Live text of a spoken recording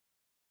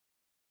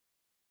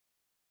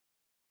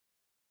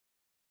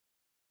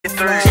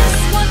love.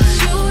 Just want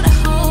you to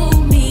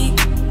hold me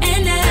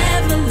and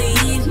never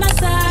leave my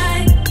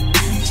side.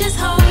 Just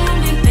hold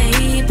me,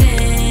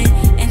 baby,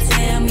 and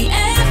tell me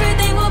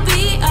everything will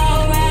be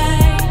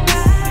alright.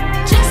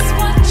 Just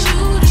want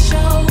you to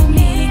show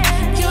me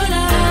your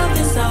love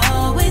is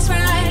always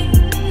right.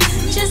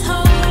 Just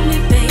hold me,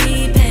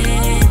 baby,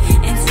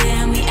 and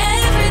tell me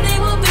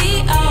everything will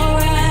be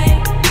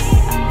alright.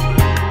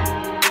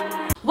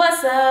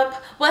 What's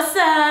up? What's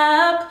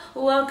up?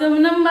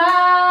 Welcome to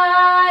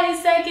my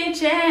second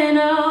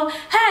channel.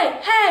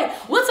 Hey,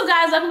 what's up,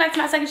 guys? Welcome back to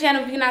my second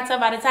channel. If you cannot tell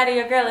by the title,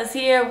 your girl is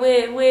here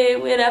with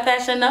a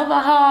Fashion Nova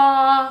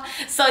haul.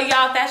 So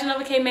y'all, Fashion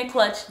Nova came in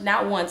clutch,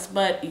 not once,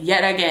 but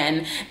yet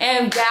again,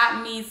 and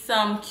got me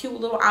some cute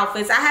little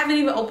outfits. I haven't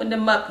even opened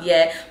them up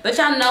yet, but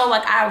y'all know,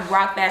 like, I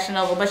rock Fashion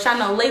Nova. But y'all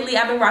know, lately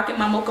I've been rocking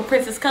my Mocha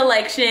Princess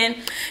collection.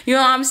 You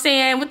know what I'm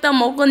saying? With the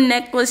Mocha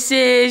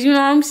necklaces, you know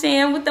what I'm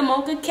saying? With the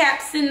Mocha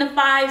caps and the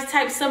 5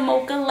 types of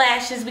Mocha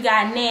lashes. We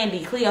got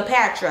Nandy,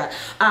 Cleopatra,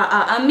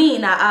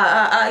 Amina,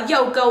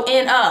 Yoko,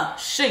 and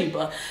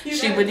Sheba.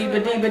 Sheba,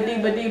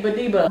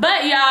 Diba.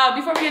 But y'all,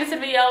 before we get into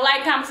the video,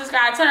 like, comment,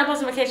 subscribe, turn on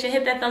post notification,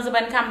 hit that thumbs up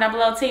button, comment down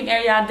below. Team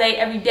air y'all day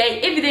every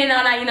day. If you didn't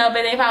know, now you know,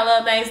 but they follow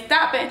little things.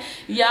 Stop it,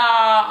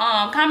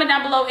 y'all. Comment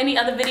down below any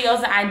other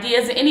videos and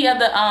ideas, and any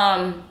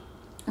other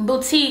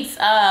boutiques,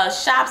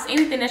 shops,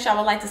 anything that y'all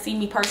would like to see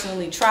me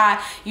personally try.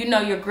 You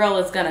know your girl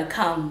is gonna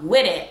come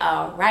with it.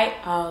 All right,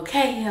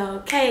 okay.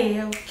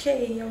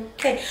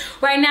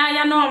 Right now,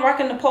 y'all know I'm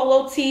rocking the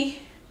polo tee,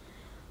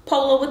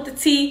 polo with the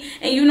tee,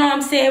 and you know what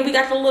I'm saying, we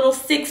got the little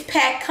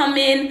 6-pack come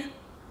in,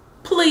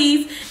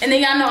 please. And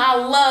then y'all know I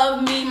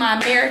love me my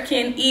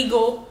American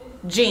Eagle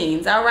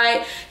jeans. All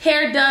right,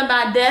 hair done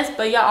by Des,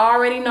 but y'all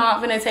already know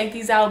I'm gonna take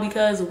these out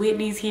because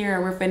Whitney's here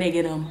and we're finna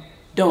get them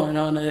done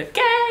on it.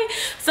 Okay,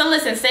 so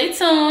listen, stay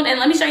tuned and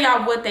let me show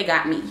y'all what they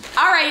got me.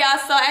 All right, y'all,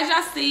 so as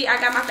y'all see, I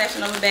got my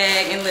Fashion Nova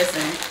bag, and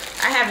listen,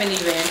 I haven't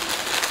even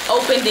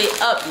opened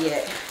it up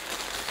yet.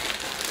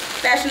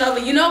 Fashion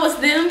Nova, you know it's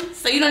them,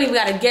 so you don't even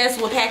gotta guess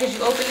what package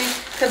you opening,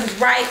 because it's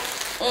right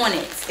on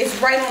it. It's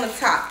right on the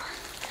top.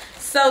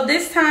 So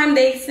this time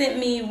they sent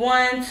me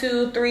 1,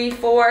 2, 3,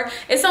 4.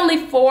 It's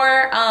only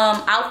 4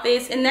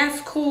 outfits, and that's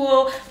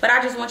cool, but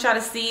I just want y'all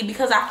to see,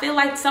 because I feel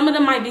like some of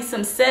them might be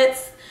some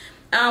sets.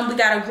 We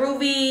got a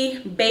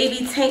groovy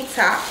baby tank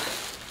top.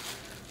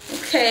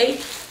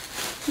 Okay,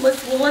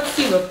 let's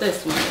see what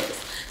this one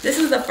is. This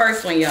is the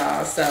first one,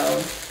 y'all. So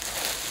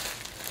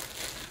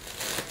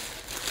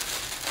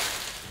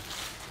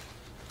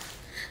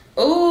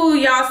ooh,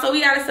 y'all, so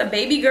we got us a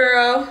baby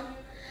girl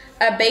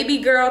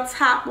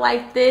top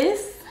like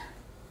this.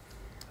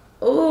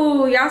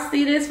 Ooh, y'all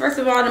see this? First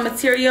of all, the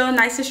material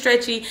nice and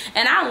stretchy,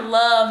 and I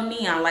love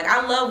neon. Like,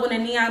 I love when the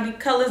neon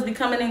colors be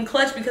coming in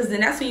clutch, because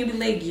then that's when you be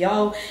like,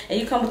 yo, and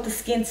you come with the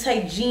skin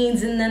tight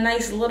jeans and the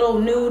nice little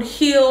nude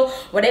heel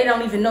where they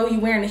don't even know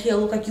you wearing the heel,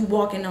 look like you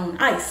walking on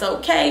ice.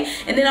 Okay,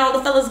 and then all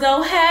the fellas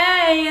go,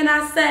 hey, and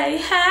I say,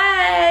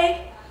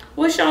 hey,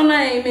 what's your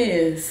name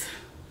is?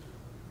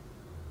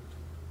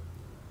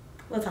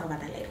 We'll talk about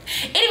that later.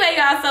 Anyway,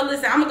 y'all, so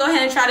listen, I'm gonna go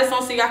ahead and try this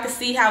on so y'all can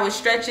see how it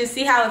stretches,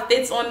 see how it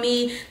fits on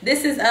me.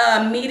 This is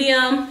a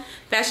medium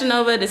Fashion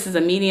Nova. This is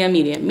a medium.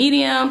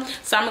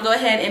 So I'm gonna go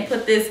ahead and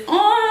put this on.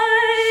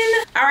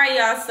 All right,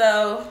 y'all,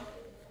 so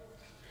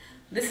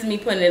this is me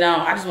putting it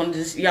on. I just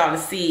wanted y'all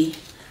to see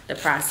the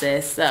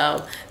process.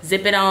 So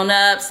zip it on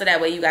up so that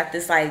way you got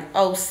this like,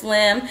 oh,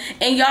 slim.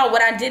 And y'all,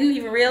 what I didn't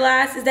even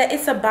realize is that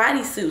it's a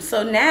bodysuit.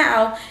 So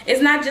now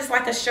it's not just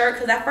like a shirt,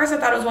 because at first I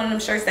thought it was one of them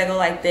shirts that go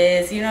like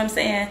this, you know what I'm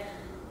saying?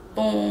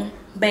 Boom,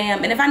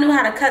 bam. And if I knew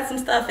how to cut some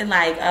stuff and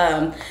like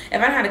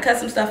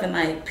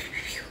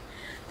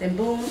then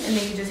boom, and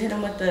then you just hit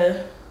them with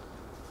the,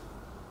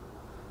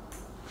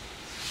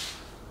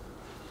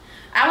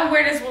 I would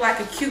wear this with like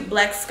a cute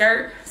black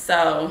skirt.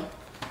 So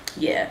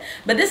yeah,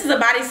 but this is a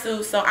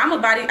bodysuit, so I'm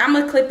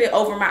gonna clip it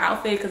over my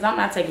outfit, because I'm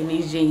not taking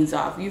these jeans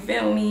off, you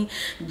feel me,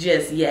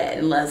 just yet,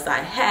 unless I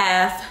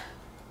have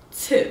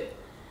to.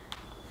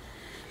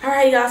 All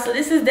right, y'all, so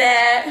this is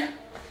that.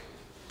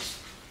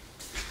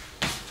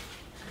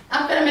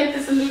 I'm gonna make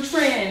this a new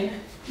trend,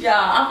 y'all.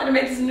 I'm gonna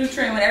make this a new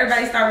trend when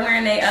everybody start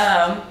wearing their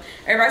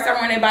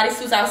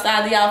bodysuits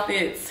outside the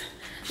outfits.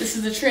 This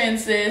is the trend,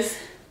 sis.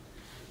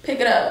 Pick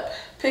it up.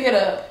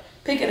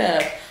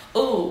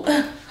 Ooh,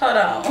 hold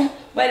on.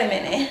 Wait a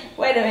minute.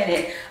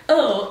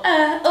 Ooh,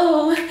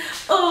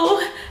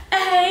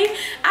 hey.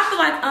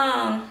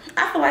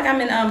 I feel like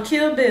I'm in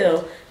Kill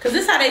Bill, cause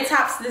this how they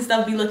tops and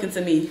stuff be looking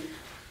to me.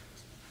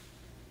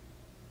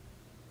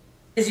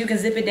 Is you can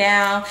zip it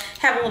down,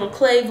 have a little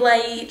clay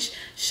blade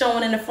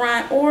showing in the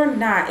front or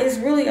not. It's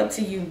really up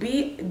to you.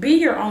 Be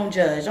your own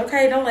judge,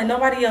 okay? Don't let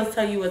nobody else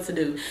tell you what to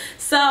do.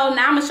 So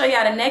now I'm gonna show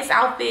y'all the next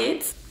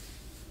outfit.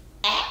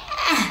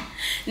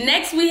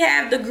 Next we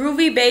have the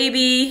groovy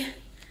baby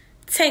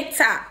tank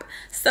top.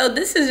 So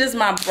this is just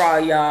my bra,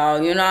 y'all,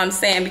 you know what I'm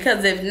saying?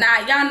 Because if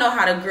not, y'all know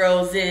how the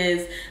girls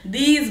is.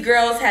 These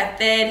girls have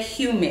fed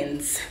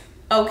humans,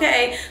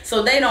 okay?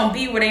 So they don't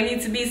be where they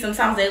need to be.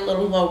 Sometimes they're a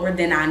little lower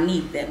than I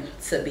need them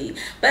to be,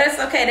 but it's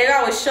okay. They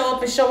always show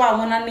up and show out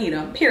when I need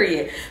them,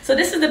 period. So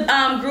this is the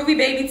Groovy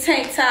Baby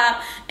tank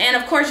top, and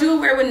of course you will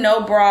wear with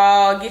no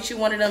bra. Get you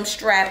one of them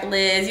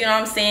strapless, you know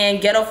what I'm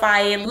saying,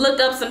 ghetto-fy it. Look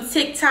up some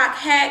TikTok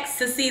hacks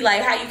to see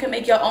like how you can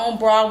make your own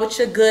bra with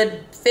your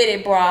good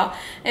fitted bra.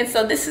 And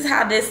so this is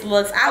how this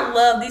looks. I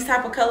love these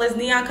type of colors,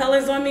 neon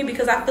colors on me,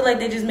 because I feel like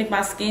they just make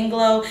my skin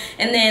glow.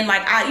 And then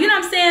like you know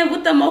what I'm saying,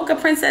 with the Mocha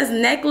Princess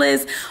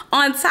necklace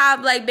on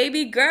top, like,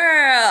 baby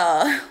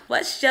girl,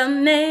 what's your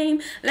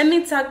name? Let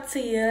me talk to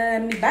you,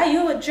 let me buy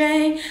you a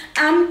drink.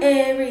 I'm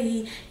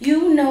airy,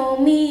 you know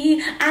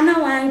me. I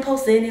know I ain't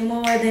posted in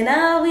more than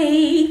a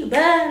week, but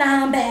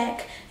I'm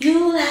back.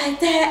 You like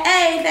that?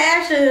 Hey,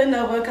 fashion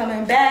over,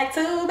 coming back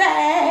to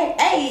back.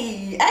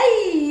 Hey,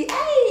 hey,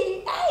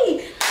 hey,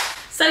 hey.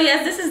 So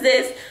yes, this is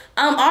this.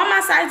 All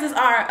my sizes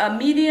are a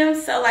medium.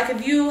 So like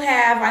if you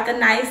have like a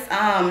nice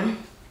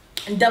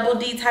double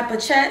D type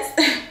of chest,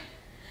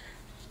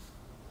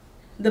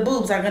 the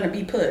boobs are gonna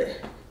be put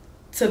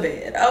to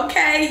bed.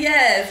 Okay,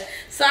 yes.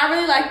 So I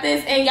really like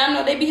this, and y'all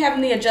know they be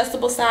having the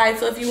adjustable side,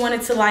 so if you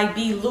wanted to like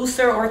be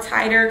looser or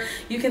tighter,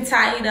 you can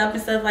tie it up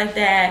and stuff like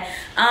that.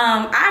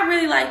 I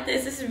really like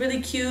this. This is really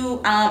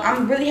cute.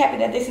 I'm really happy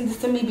that they sent this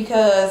to me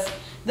because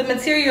the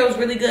material is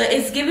really good.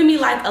 It's giving me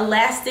like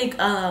elastic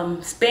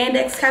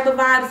spandex type of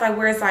vibes, like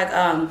where it's like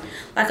a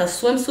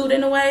swimsuit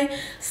in a way.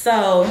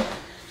 So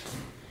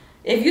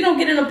if you don't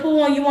get in the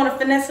pool and you want to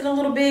finesse it a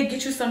little bit,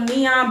 get you some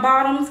neon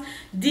bottoms,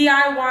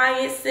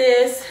 DIY it,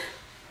 sis.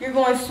 You're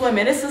going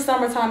swimming. It's the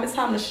summertime. It's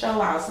time to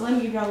show out. So let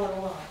me give y'all a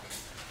little walk.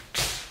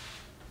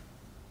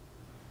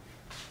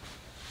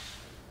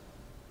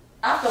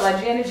 I feel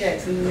like Janet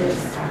Jackson in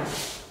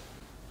this.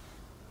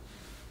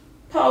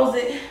 Pose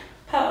it.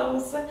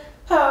 Pose.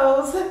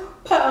 Pose.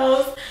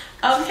 Pose.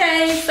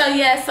 Okay, so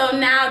yeah, so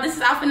now this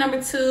is outfit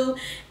number 2.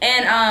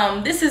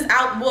 And this is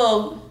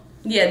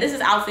this is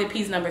outfit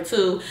piece number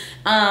 2.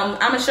 I'm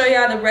gonna show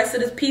y'all the rest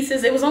of the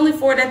pieces. It was only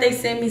 4 that they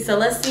sent me, so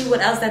let's see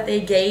what else that they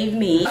gave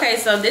me. Okay,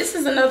 so this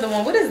is another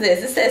one. What is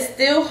this? It says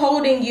Still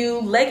Holding You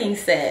legging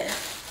set.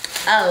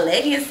 A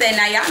legging set.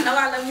 Now y'all know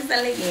I love me some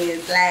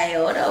leggings. Like,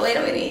 hold on, wait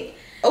a minute.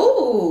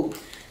 Ooh.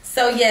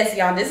 So yes,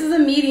 y'all, this is a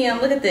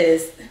medium. Look at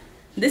this.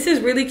 This is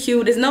really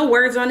cute. There's no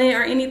words on it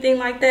or anything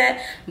like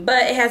that,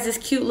 but it has this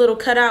cute little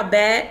cutout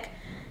back.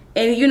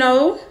 And you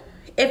know,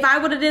 if I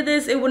would have did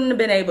this, it wouldn't have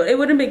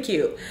been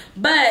cute.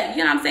 But, you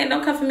know what I'm saying,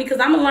 don't come for me because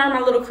I'm going to learn my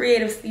little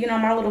creative, you know,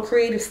 my little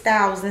creative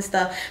styles and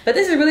stuff. But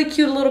this is really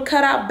cute, a little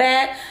cutout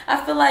back.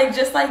 I feel like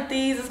just like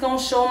these, it's going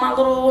to show my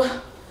little,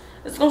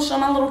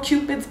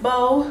 Cupid's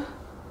bow.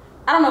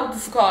 I don't know what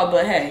this is called,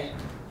 but hey.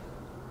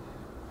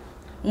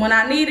 When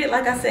I need it,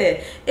 like I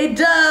said, it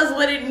does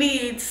what it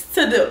needs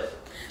to do.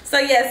 So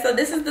yeah, so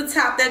this is the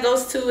top that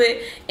goes to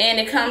it, and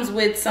it comes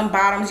with some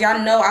bottoms. Y'all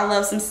know I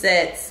love some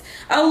sets.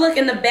 Oh look,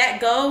 and the back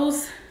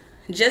goes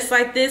just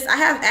like this. I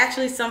have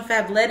actually some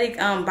Fabletics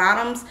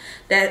bottoms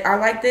that are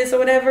like this or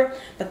whatever,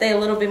 but they a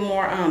little bit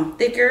more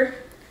thicker.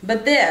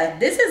 But there,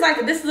 this is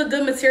a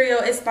good material.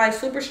 It's like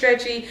super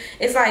stretchy.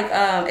 It's like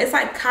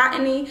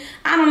cottony.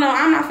 I don't know.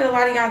 I'm not finna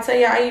lie to y'all, tell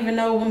y'all I even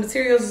know what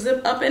materials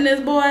zip up in this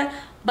boy.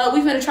 But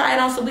we finna try it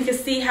on so we can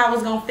see how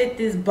it's gonna fit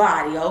this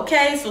body.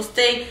 Okay, so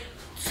stay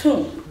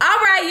tuned. All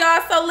right,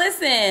 y'all. So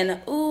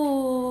listen.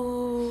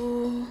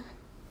 Ooh.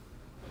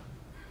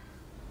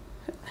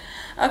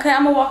 Okay,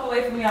 I'm gonna walk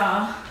away from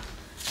y'all.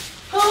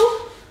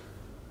 Who?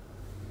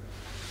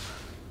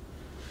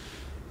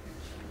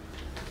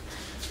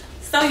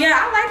 So yeah,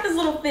 I like this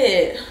little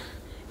fit.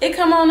 It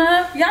come on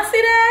up. Y'all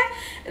see that?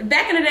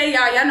 Back in the day,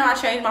 y'all know I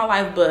changed my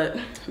life, but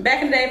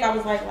back in the day, if I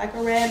was like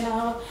a red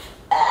nose,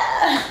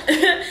 I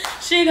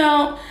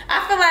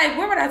feel like,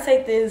 where would I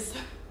take this?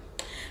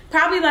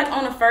 Probably like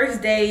on the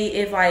first day,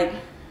 if like,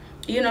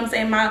 you know what I'm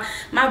saying,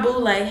 my boo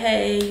like,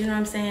 hey, you know what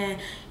I'm saying,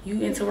 you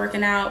into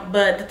working out.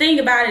 But the thing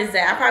about it is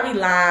that I probably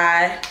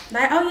lied,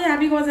 like, oh yeah, I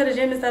be going to the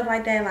gym and stuff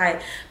like that,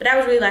 like, but that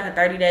was really like a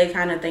 30-day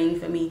kind of thing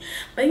for me.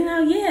 But you know,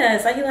 yeah,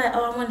 it's like you're like,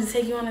 oh, I wanted to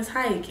take you on this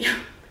hike.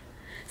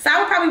 So I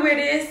would probably wear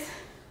this.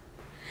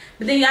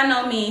 But then y'all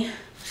know me,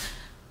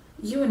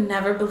 you would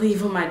never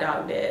believe what my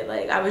dog did.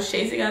 Like, I was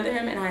chasing after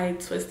him and I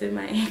twisted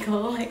my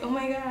ankle. Like, oh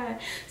my God.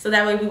 So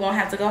that way we won't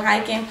have to go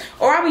hiking.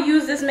 Or I would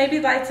use this maybe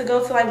like to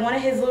go to like one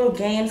of his little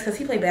games, because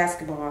he played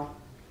basketball.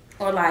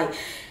 Or like,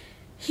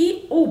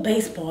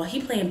 baseball.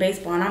 He playing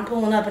baseball and I'm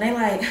pulling up and they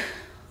like,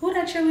 who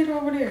that cheerleader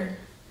over there?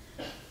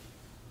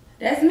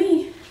 That's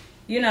me.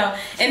 You know,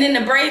 and then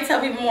the braids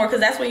help even more, because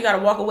that's when you got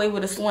to walk away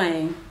with a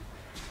swing.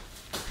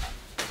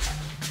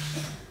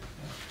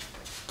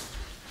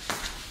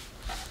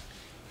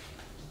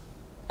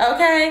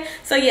 Okay,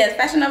 so yes,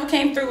 Fashion Nova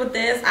came through with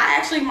this. I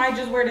actually might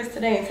just wear this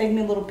today and take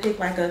me a little pic,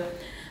 like a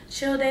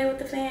chill day with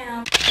the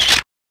fam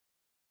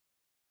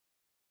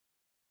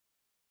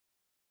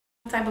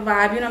type of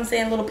vibe, you know what I'm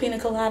saying? A little pina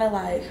colada,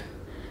 like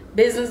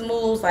business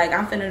moves, like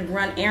I'm finna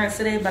run errands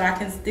today, but I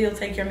can still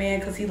take your man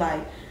because he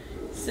like,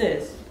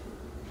 sis.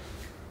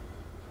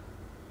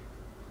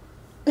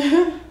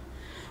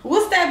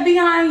 What's that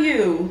behind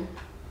you?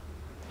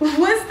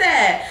 What's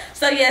that?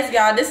 So yes,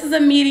 y'all, this is a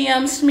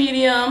medium.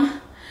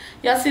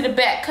 Y'all see the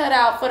back cut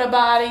out for the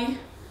body,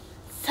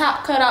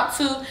 top cut out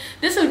too.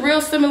 This is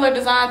real similar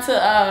design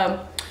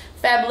to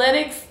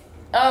Fabletics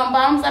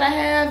bottoms that I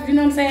have. You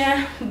know what I'm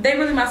saying? They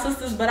really my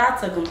sisters, but I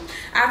took them.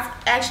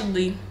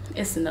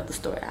 It's another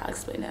story. I'll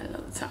explain that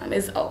another time.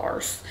 It's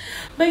ours.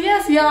 But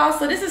yes, y'all,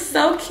 so this is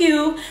so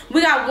cute.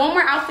 We got one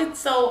more outfit,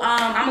 so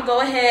I'm gonna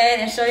go ahead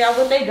and show y'all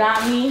what they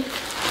got me.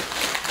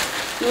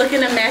 Look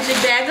in the magic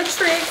bag of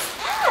tricks.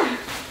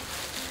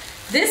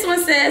 This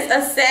one says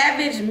a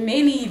Savage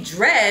mini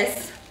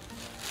dress.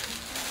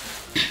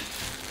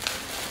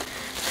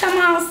 Come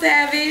on,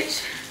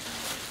 Savage.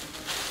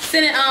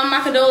 Sending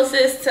my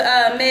condolences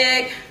to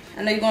Meg.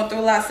 I know you're going through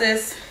a lot,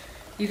 sis.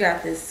 You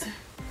got this.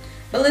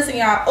 But listen,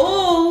 y'all.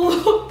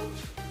 Ooh.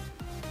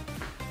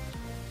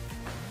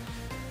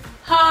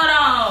 Hold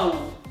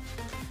on.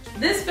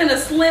 This finna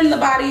slim the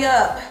body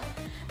up.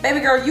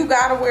 Baby girl, you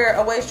gotta wear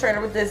a waist trainer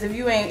with this. If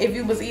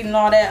you was eating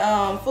all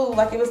that food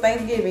like it was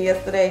Thanksgiving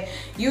yesterday,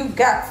 you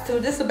got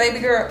to. This is a baby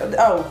girl.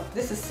 Oh,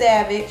 this is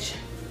Savage.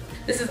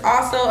 This is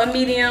also a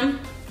medium.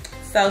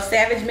 So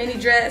Savage mini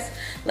dress.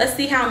 Let's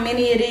see how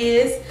many it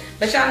is.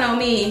 But y'all know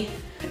me.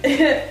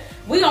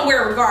 We gonna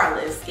wear it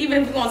regardless.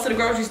 Even if we're going to the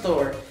grocery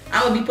store.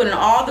 I'm gonna be putting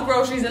all the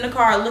groceries in the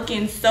car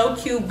looking so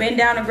cute. Bend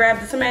down and grab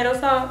the tomato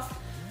sauce.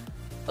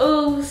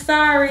 Oh,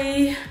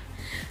 sorry.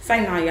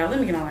 Say no, y'all. Let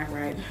me get my life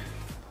right.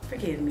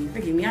 Forgive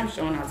me, I'm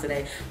showing out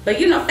today. But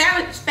you know,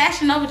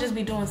 Fashion Nova just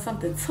be doing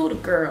something to the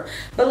girl.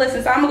 But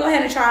listen, so I'm gonna go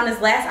ahead and try on this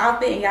last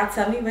outfit and y'all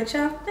tell me what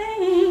y'all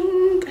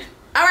think.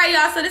 All right,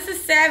 y'all, so this is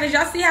Savage.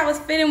 Y'all see how it's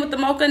fitting with the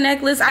mocha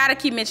necklace? I gotta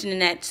keep mentioning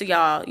that to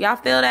y'all. Y'all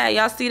feel that?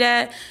 Y'all see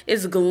that?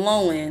 It's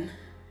glowing.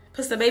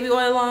 Put some baby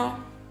oil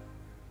on.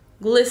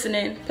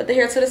 Glistening. Put the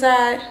hair to the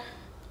side.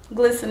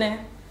 Glistening.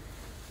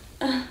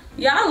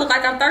 Y'all look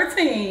like I'm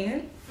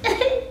 13.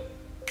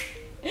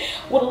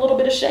 With a little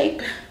bit of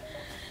shape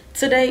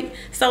to date.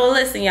 So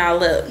listen, y'all,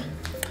 look.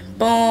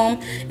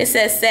 Boom. It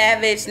says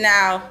Savage.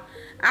 Now,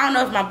 I don't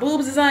know if my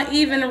boobs is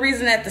uneven, the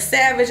reason that the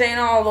Savage ain't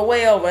all the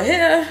way over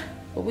here,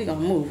 but we gonna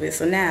move it.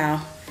 So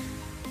now,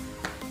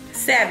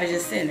 Savage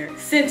is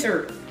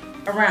centered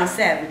around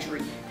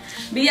savagery.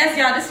 But yes,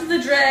 y'all, this is the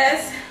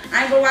dress.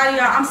 I ain't gonna lie to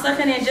y'all, I'm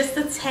sucking in just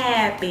a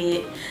tad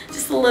bit,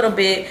 just a little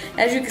bit.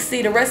 As you can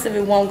see, the rest of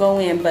it won't go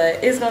in,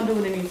 but it's gonna do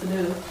what it needs to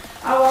do.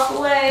 I walk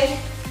away,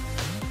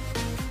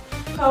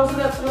 pose it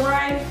up to the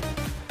right,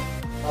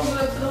 pose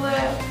it up to the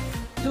left,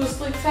 do a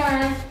slick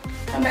turn,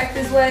 come back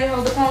this way,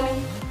 hold the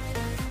pony.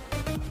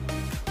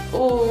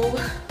 Ooh,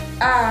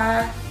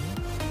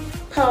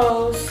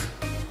 pose,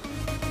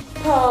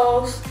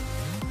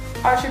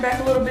 arch your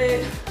back a little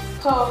bit,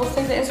 pose,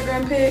 take the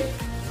Instagram pic,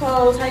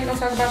 pose. How you gonna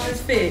talk about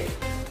this fit?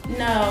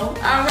 No. All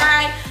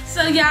right.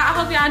 So y'all, I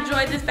hope y'all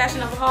enjoyed this Fashion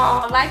Nova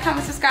haul. Like,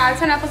 comment, subscribe,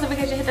 turn on post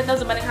notifications, hit that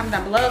thumbs up button, comment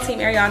down below. Team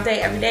Ari all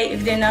day, every day. If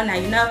you didn't know, now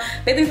you know.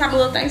 Big things happen,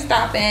 little things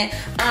stopping.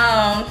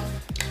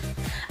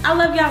 I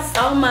love y'all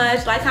so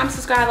much. Like, comment,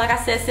 subscribe. Like I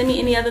said, send me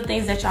any other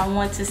things that y'all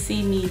want to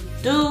see me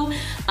do.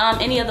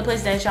 Any other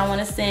places that y'all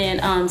want to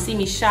send, see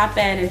me shop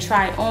at and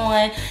try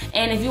on.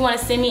 And if you want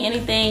to send me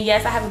anything,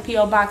 yes, I have a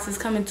P.O. box that's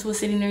coming to a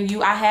city near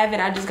you. I have it.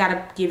 I just got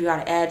to give y'all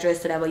the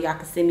address so that way y'all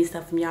can send me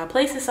stuff from y'all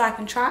places so I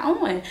can try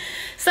on.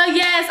 So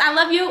yes, I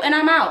love you and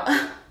I'm out.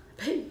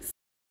 Peace.